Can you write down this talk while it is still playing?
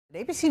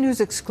ABC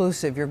News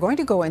exclusive, you're going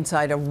to go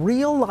inside a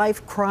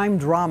real-life crime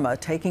drama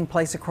taking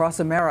place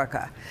across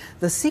America.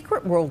 The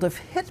secret world of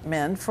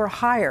hitmen for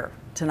hire.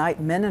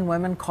 Tonight, men and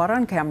women caught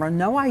on camera,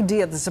 no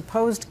idea the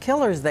supposed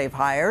killers they've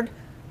hired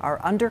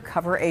are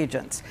undercover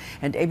agents.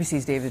 And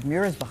ABC's David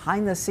Murde is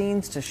behind the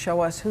scenes to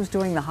show us who's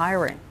doing the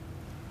hiring.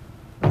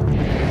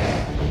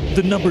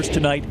 The numbers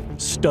tonight,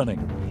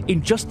 stunning.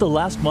 In just the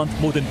last month,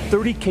 more than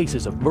 30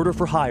 cases of murder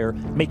for hire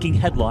making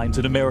headlines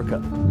in America.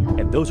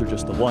 And those are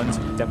just the ones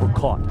that were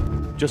caught.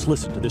 Just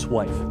listen to this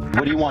wife.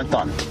 What do you want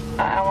done?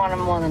 I want him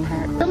more than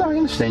hurt. No, I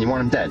understand. You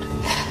want him dead.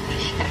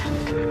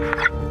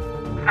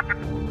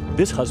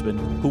 This husband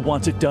who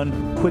wants it done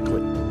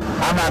quickly.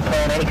 I'm not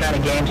playing any kind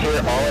of games here.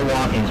 All I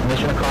want is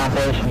mission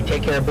accomplished. We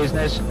take care of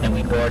business and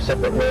we go our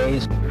separate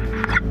ways.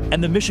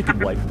 And the Michigan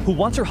wife who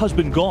wants her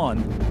husband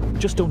gone,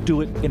 just don't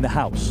do it in the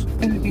house.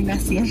 It would be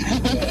messy in the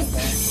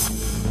house.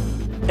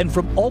 And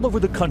from all over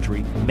the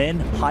country, men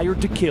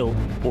hired to kill,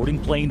 boarding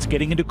planes,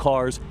 getting into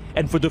cars,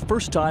 and for the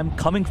first time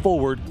coming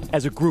forward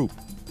as a group,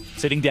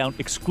 sitting down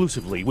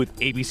exclusively with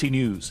ABC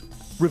News,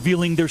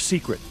 revealing their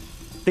secret.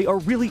 They are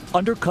really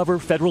undercover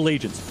federal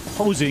agents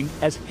posing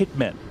as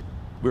hitmen.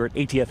 We're at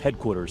ATF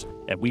headquarters,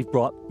 and we've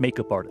brought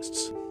makeup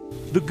artists.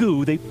 The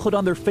goo they put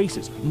on their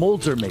faces,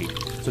 molds are made,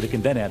 so they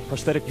can then add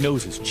prosthetic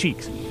noses,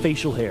 cheeks,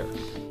 facial hair.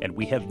 And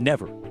we have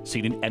never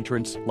seen an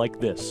entrance like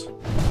this.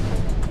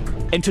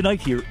 And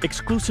tonight here,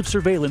 exclusive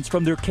surveillance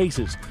from their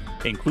cases,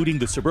 including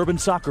the suburban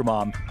soccer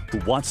mom who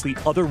wants the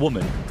other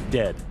woman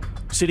dead.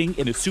 Sitting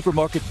in a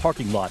supermarket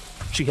parking lot,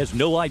 she has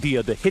no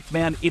idea the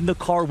hitman in the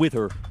car with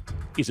her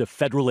is a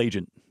federal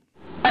agent.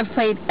 I've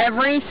played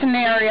every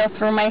scenario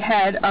through my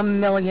head a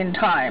million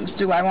times.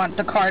 Do I want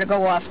the car to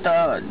go off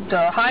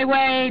the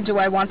highway? Do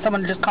I want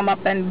someone to just come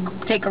up and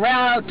take her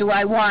out? Do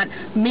I want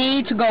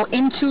me to go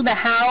into the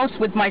house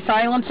with my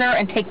silencer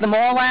and take them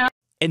all out?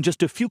 And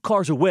just a few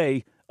cars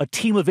away, a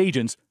team of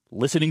agents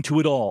listening to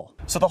it all.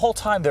 So the whole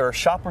time there are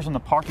shoppers in the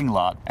parking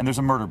lot and there's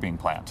a murder being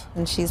planned.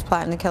 And she's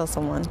plotting to kill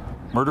someone.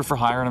 Murder for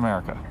hire in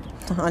America.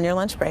 On your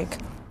lunch break.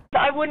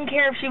 I wouldn't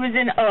care if she was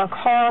in a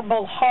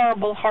horrible,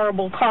 horrible,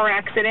 horrible car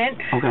accident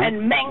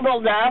and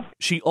mangled up.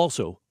 She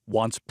also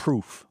wants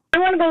proof. I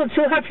want to go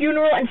to her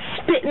funeral and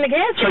spit in the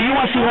gas. So you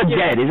want to see her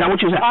dead? Is that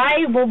what you're saying?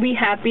 I will be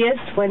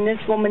happiest when this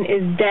woman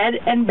is dead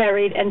and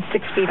buried and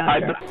 6 feet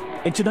under.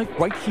 And tonight,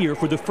 right here,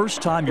 for the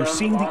first time, you're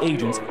seeing the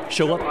agents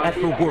show up at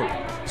her work,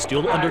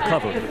 still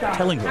undercover,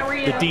 telling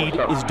her the deed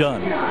is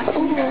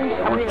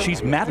done.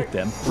 She's mad at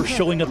them for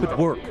showing up at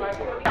work.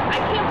 I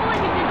can't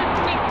believe you did this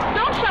to me.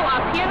 Don't show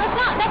up here.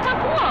 That's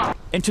not cool.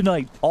 And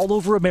tonight, all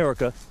over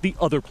America, the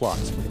other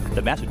plots.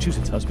 The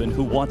Massachusetts husband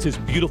who wants his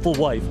beautiful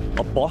wife,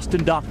 a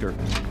Boston doctor,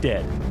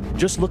 dead.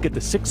 Just look at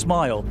the sick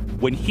smile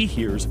when he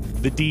hears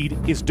the deed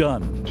is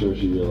done. I'm sure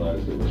she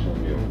realized it was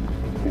from you.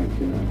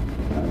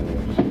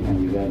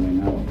 And you got me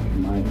now.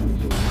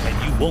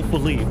 And you won't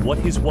believe what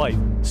his wife,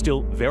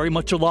 still very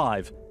much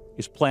alive,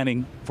 is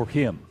planning for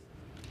him.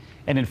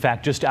 And in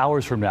fact, just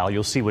hours from now,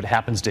 you'll see what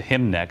happens to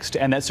him next.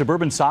 And that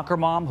suburban soccer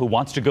mom who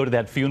wants to go to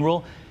that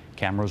funeral,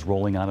 cameras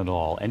rolling on it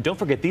all. And don't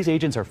forget, these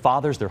agents are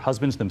fathers, their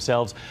husbands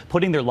themselves,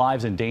 putting their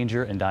lives in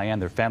danger. And Diane,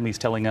 their families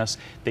telling us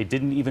they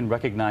didn't even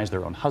recognize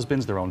their own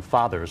husbands, their own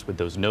fathers, with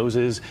those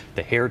noses,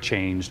 the hair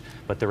changed,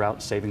 but they're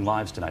out saving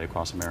lives tonight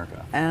across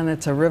America. And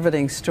it's a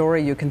riveting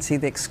story. You can see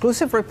the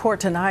exclusive report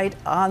tonight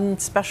on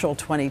Special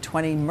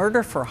 2020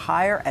 Murder for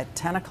Hire at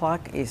 10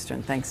 o'clock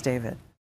Eastern. Thanks, David.